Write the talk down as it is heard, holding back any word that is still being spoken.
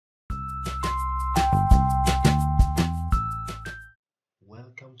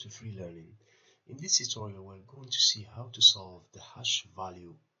to free learning. In this tutorial we're going to see how to solve the hash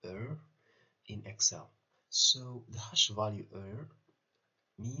value error in Excel. So the hash value error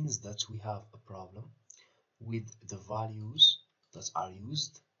means that we have a problem with the values that are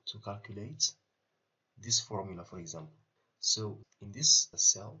used to calculate this formula, for example. So in this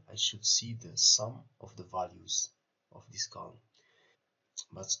cell I should see the sum of the values of this column,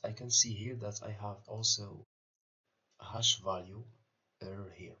 but I can see here that I have also a hash value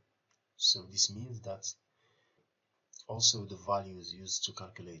error here. So this means that also the values used to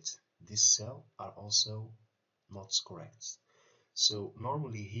calculate this cell are also not correct. So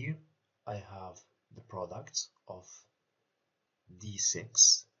normally here I have the product of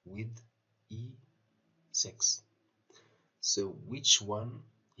D6 with E6. So which one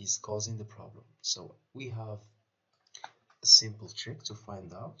is causing the problem? So we have a simple trick to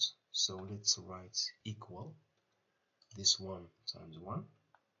find out. So let's write equal this one times 1,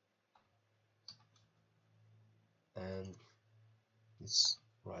 and let's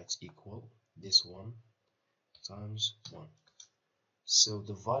write equal this one times 1. So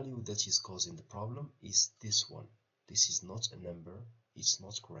the value that is causing the problem is this one. This is not a number, it's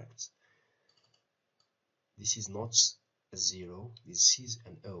not correct. This is not a 0, this is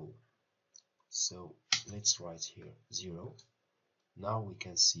an O. So let's write here 0. Now we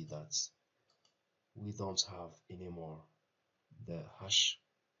can see that we don't have anymore the hash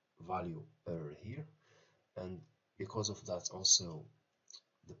value error here, and because of that also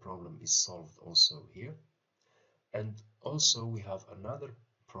the problem is solved also here. And also we have another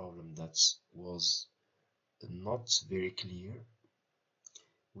problem that was not very clear,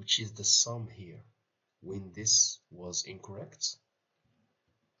 which is the sum here. When this was incorrect,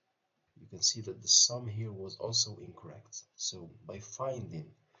 you can see that the sum here was also incorrect. So by finding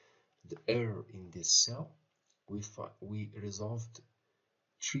the error in this cell, we resolved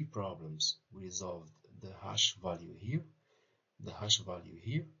 3 problems. We resolved the hash value here, the hash value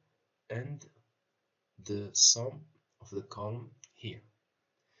here, and the sum of the column here.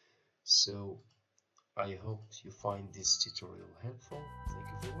 So I hope you find this tutorial helpful.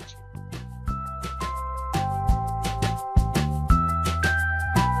 Thank you for watching.